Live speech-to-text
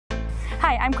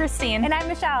Hi, I'm Christine. And I'm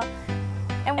Michelle.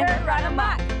 And we're Run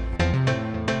Amok.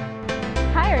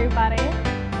 Hi, everybody.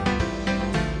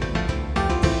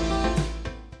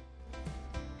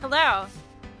 Hello.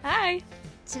 Hi.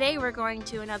 Today we're going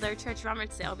to another Church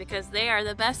Rummage Sale because they are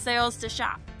the best sales to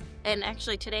shop. And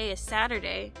actually today is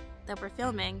Saturday that we're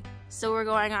filming, so we're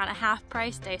going on a half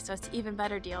price day, so it's even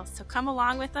better deals. So come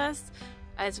along with us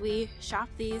as we shop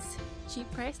these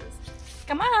cheap prices.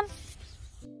 Come on.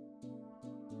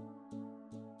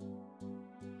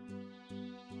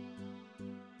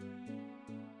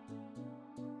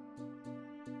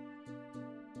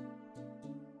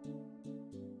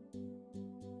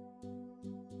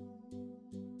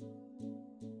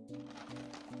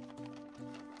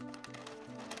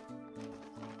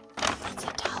 It's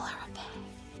 $1 a bag.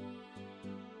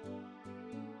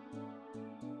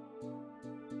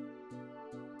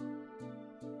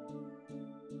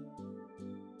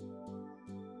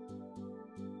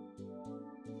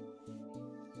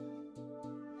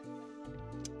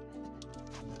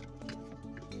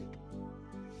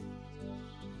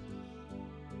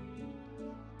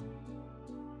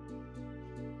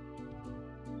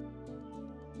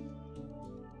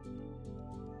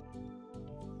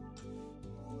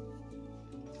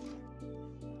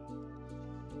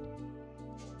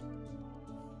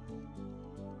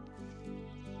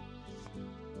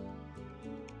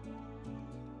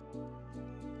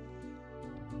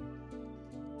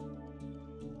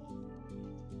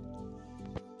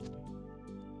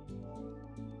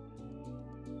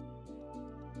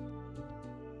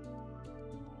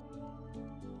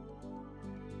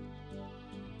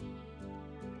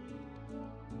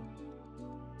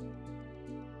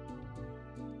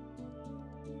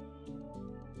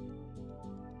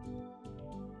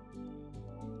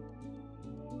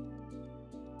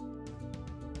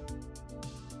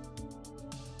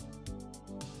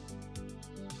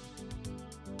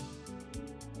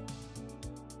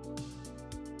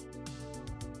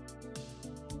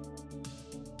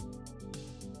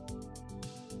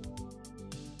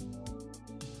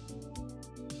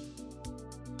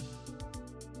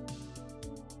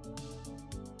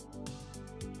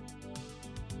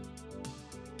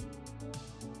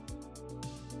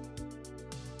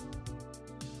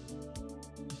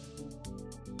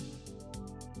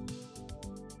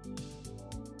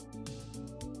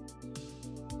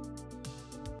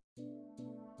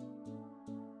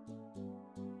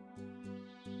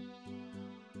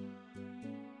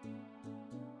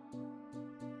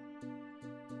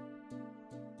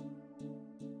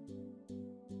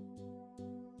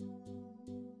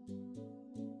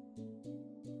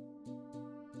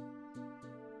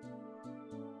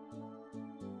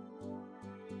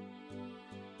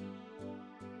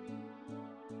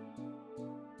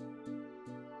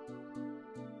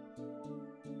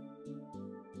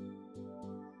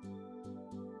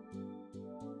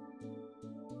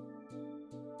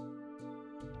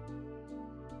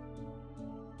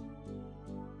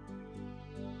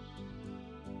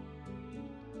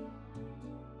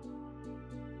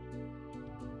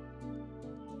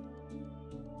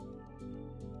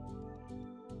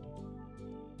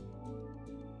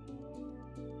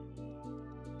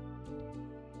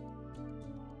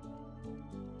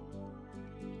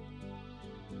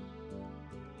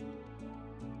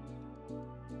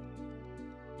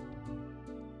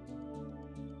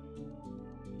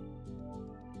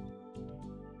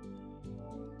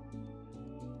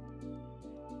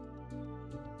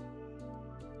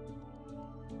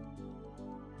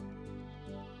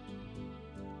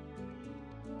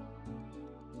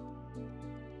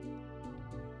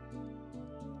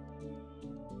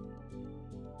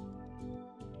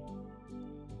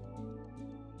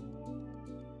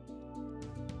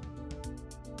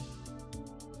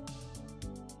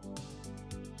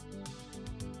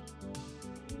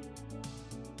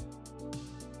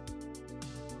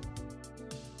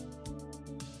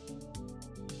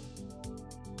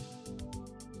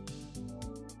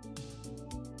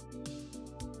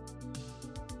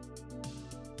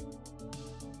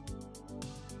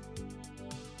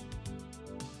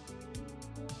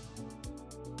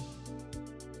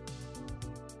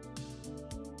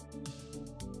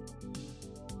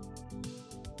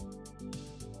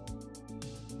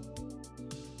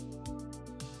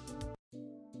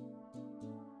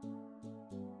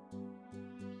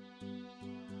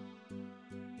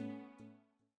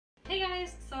 Hey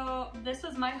guys, so this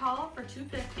was my haul for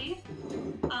 $2.50.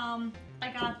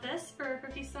 I got this for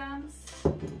 50 cents.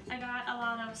 I got a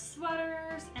lot of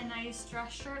sweaters and nice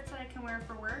dress shirts that I can wear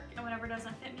for work, and whatever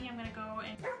doesn't fit me, I'm gonna go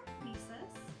in pieces.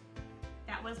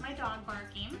 That was my dog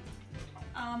barking.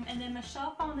 And then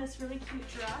Michelle found this really cute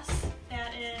dress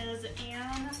that is Anne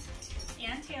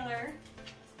tailor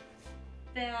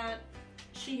that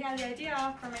she had the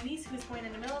idea for my niece who's going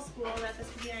into middle school that this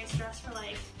would be a nice dress for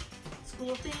like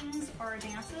school things or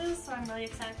dances, so I'm really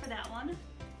excited for that one.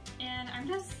 And I'm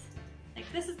just, like,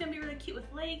 this is gonna be really cute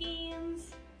with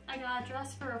leggings. I got a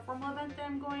dress for a formal event that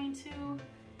I'm going to,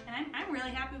 and I'm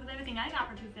really happy with everything I got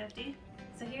for $2.50.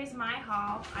 So here's my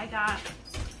haul. I got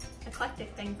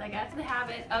eclectic things. I got the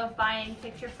habit of buying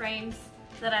picture frames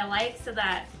that I like so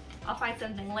that I'll find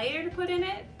something later to put in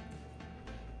it.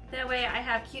 That way I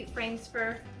have cute frames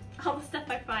for all the stuff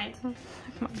I find.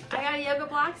 I got yoga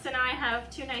blocks, and I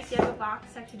have 2 nice yoga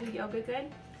blocks to do yoga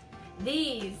good.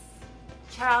 These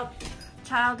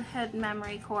childhood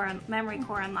memory core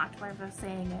unlocked, whatever the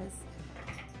saying is.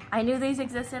 I knew these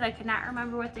existed. I could not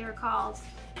remember what they were called,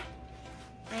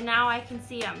 and now I can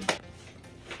see them.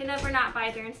 Can never not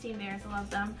buy Bernstein Bears. I love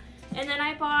them. And then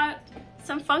I bought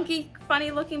some funky,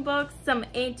 funny looking books, some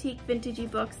antique,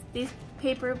 vintagey books. These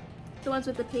the ones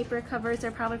with the paper covers are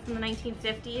probably from the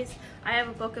 1950s. I have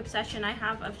a book obsession. I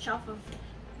have a shelf of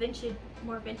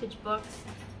more vintage books,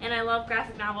 and I love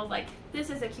graphic novels. Like, this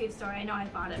is a cute story. I know I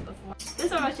bought it before. This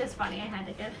one was just funny. I had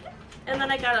to get it. And then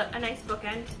I got a nice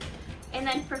bookend. And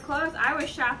then for clothes, I was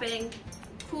shopping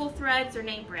cool threads or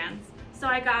name brands. So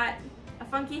I got a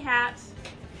funky hat.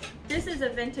 This is a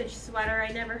vintage sweater.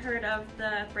 I never heard of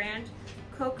the brand.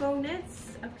 Coco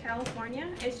Knits of California.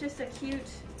 It's just a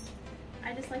cute,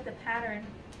 I just like the pattern.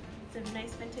 It's a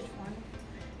nice vintage one.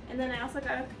 And then I also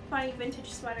got a funny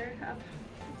vintage sweater of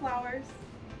flowers.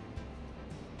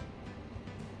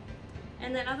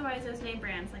 And then otherwise there's name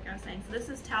brands, like I was saying. So this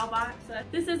is Talbot. So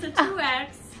this is a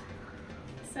 2X.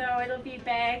 So it'll be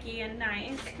baggy and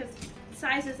nice because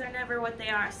sizes are never what they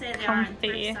are. Say they are in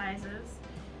thrift sizes.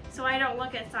 So I don't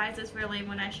look at sizes really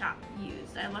when I shop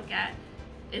used. I look at,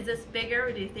 is this bigger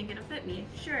or do you think it'll fit me?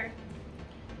 Sure.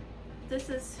 This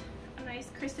is a nice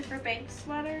Christopher Banks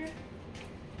sweater.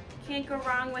 Can't go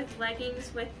wrong with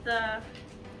leggings with the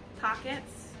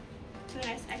pockets. Two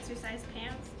nice exercise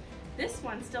pants. This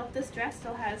dress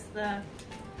still has the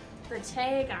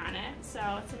tag on it, so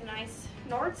it's a nice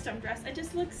Nordstrom dress. It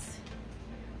just looks,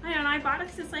 I don't know, I bought it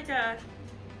because it's like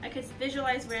I could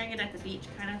visualize wearing it at the beach,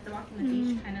 kind of the walking the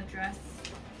beach kind of dress.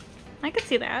 I could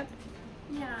see that.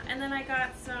 Yeah, and then I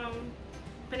got some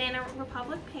Banana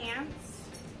Republic pants.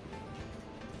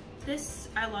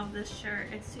 I love this shirt.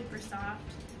 It's super soft.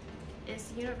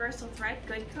 It's Universal Thread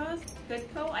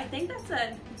Goodco. I think that's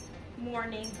a more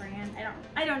name brand.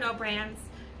 I don't know brands,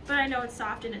 but I know it's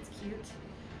soft and it's cute.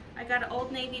 I got an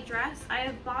Old Navy dress. I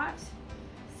have bought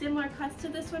similar cuts to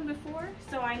this one before,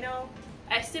 so I know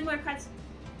similar cuts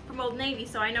from Old Navy,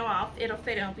 so I know it'll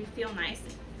fit. It'll feel nice.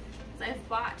 So I've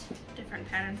bought different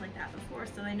patterns like that before,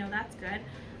 so I know that's good.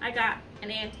 I got an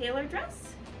Ann Taylor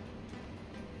dress,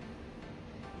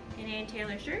 an Ann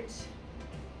Taylor shirt,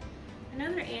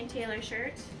 another Ann Taylor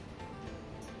shirt,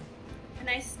 a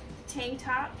nice tank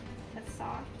top that's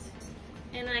soft,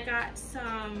 and I got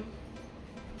some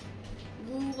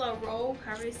LuLaRoe,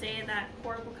 however you say that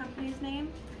horrible company's name.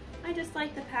 I just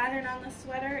like the pattern on the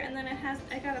sweater, and then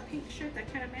I got a pink shirt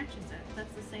that kind of matches it.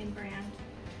 That's the same brand.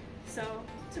 So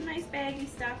some nice baggy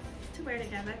stuff to wear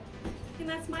together. I think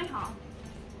that's my haul.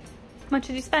 How much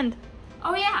did you spend?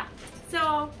 Oh yeah,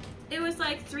 so it was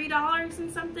like $3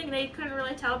 and something. They couldn't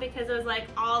really tell because it was like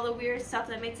all the weird stuff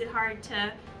that makes it hard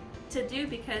to do,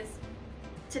 because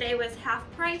today was half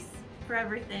price for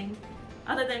everything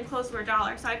other than clothes were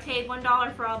 $1. So I paid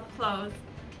 $1 for all the clothes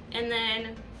and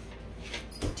then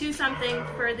 $2 something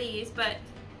for these, but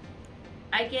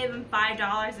I gave them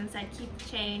 $5 and said keep the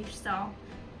change. So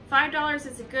 $5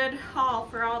 is a good haul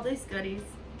for all these goodies.